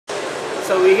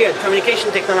So we're here,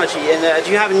 communication technology, and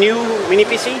do you have a new mini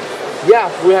PC? Yeah,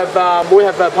 we have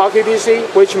a Pocket PC,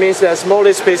 which means the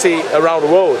smallest PC around the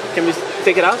world. Can we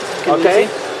take it out? Okay.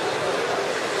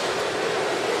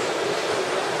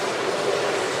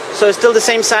 So it's still the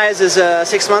same size as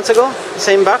 6 months ago? The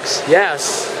same box?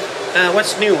 Yes.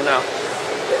 What's new now?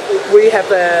 We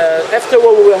have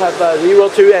afterward we will have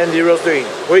 02 and 03,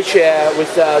 which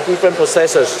with different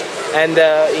processors, and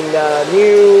in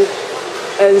new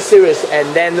N series,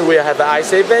 and then we'll have the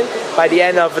i7 by the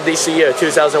end of this year,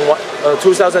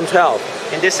 2012.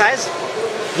 In this size?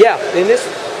 Yeah, in this,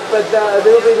 but a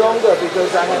little bit longer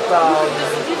because I have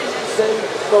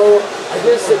sample. I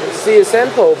didn't see a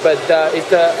sample, but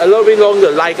it's a little bit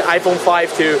longer, like iPhone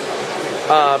 5 to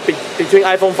between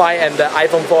iPhone 5 and the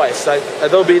iPhone 4S, like a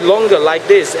little bit longer like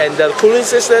this, and the cooling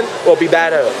system will be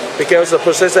better because the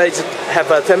processor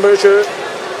have a temperature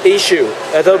issue,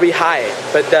 a little bit high,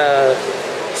 but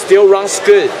still runs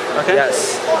good. Okay.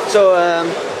 Yes. So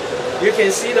you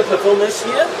can see the performance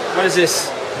here. what is this?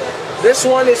 This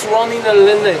one is running the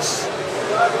Linux.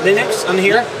 Linux on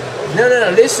here?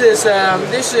 No. This is a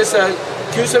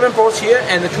Q7 board here,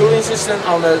 and the cooling system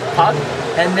on the top,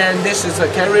 and then this is a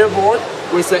carrier board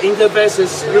with the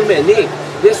interfaces you may need.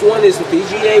 This one is a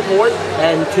VGA port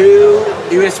and 2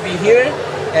 USB here,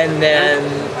 and then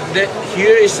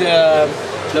here is the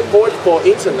port for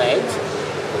internet.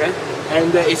 Okay.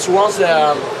 And it runs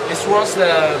the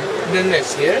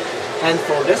Linux here. And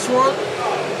for this one,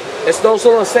 it's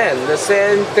also the same. The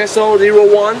same Desktop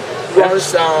 01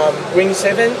 runs Win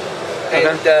 7,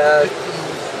 and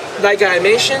like I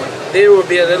mentioned, there will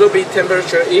be a little bit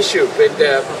temperature issue, but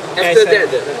after that,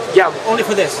 yeah. Only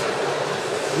for this?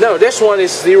 No, this one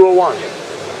is 01.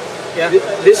 Yeah.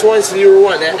 This one is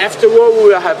 01, and afterward we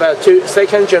will have a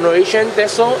second generation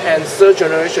Desktop and third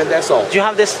generation Desktop. Do you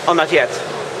have this or not yet?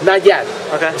 Not yet.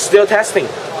 Okay. Still testing.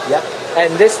 Yeah.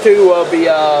 And this two will be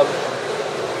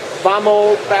far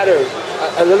more better,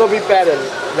 a little bit better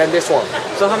than this one.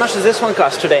 So how much does this one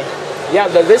cost today? Yeah,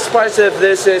 the list price of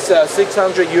this is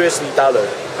 $600 USD.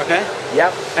 Okay.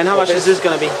 Yep. And how much is this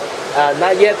gonna be?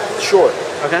 Not yet sure.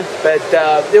 Okay. But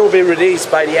it will be released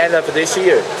by the end of this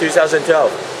year,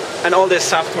 2012. And all this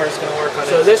software is gonna work on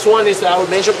So it? this one is our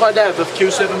major product of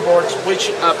Q7 boards,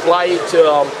 which apply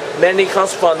to many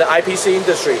comes from the IPC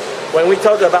industry. When we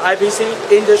talk about IPC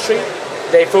industry,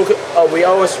 they focus. We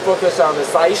always focus on the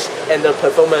size and the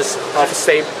performance of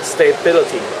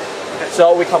stability. Okay.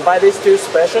 So we combine these two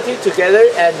specialty together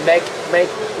and make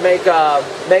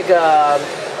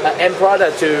an end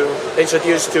product to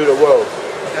introduce to the world.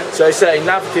 Okay. So it's an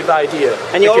innovative idea.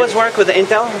 And you always work with the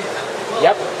Intel?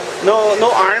 Yep. No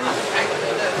ARM?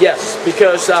 Yes,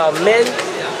 because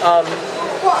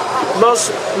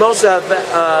most of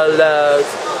the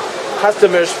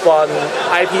customers from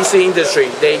IPC industry,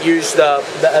 they use the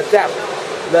adapt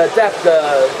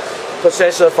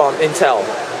processor from Intel.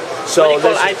 So what do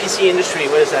you call IPC industry?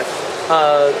 What is that?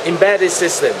 Embedded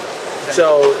system. Okay.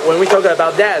 So when we talk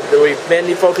about that, we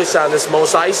mainly focus on the small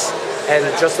size and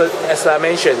just as I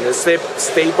mentioned, the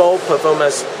stable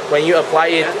performance when you apply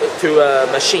it to a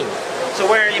machine. So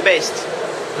where are you based?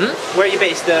 Where are you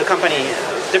based, the company?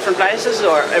 Different places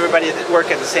or everybody work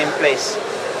at the same place?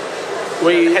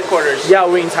 Headquarters? Yeah,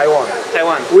 we're in Taiwan.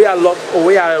 Taiwan. We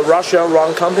are a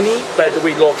Russian-run company, but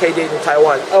we located in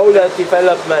Taiwan. All the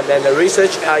development and the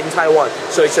research are in Taiwan,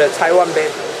 so it's a Taiwan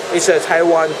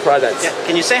product. Yeah.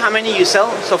 Can you say how many you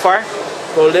sell so far?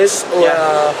 For this,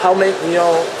 how many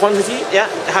quantity? Yeah.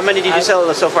 How many did you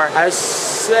sell so far? I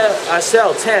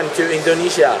sell 10 to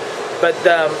Indonesia, but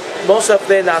most of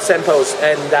them are samples,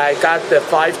 and I got the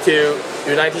 5 to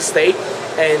United States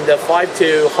and the 5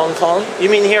 to Hong Kong. You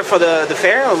mean here for the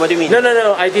fair, or what do you mean?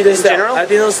 No. I didn't sell. General? I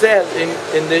didn't sell in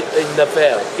the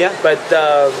fair. Yeah. But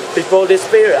before this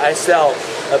fair, I sell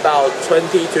about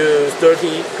 20 to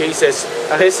 30 pieces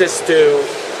to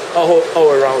all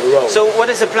around the world. So what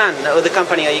is the plan of the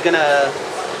company? Are you gonna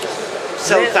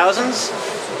sell thousands?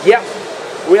 Yeah.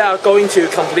 We are going to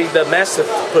complete the massive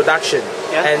production,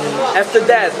 and after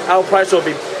that, our price will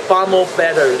be far more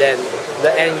better than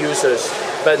the end users,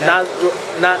 but not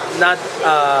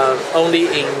only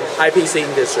in IPC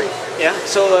industry. Yeah.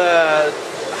 So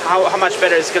how much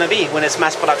better it's gonna be when it's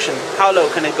mass production? How low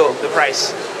can it go? The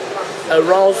price?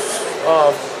 Around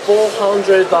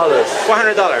 $400.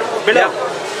 $400 below.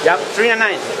 Yep.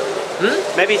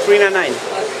 $399. Maybe $399.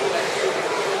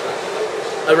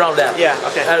 Around that. Yeah.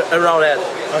 Okay. Around that.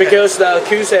 Okay. Because the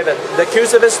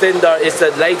Q7 standard is the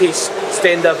latest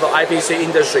standard for IPC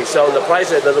industry, so the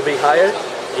price is a little bit higher.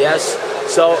 Yes.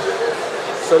 So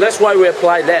that's why we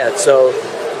apply that. So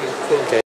okay.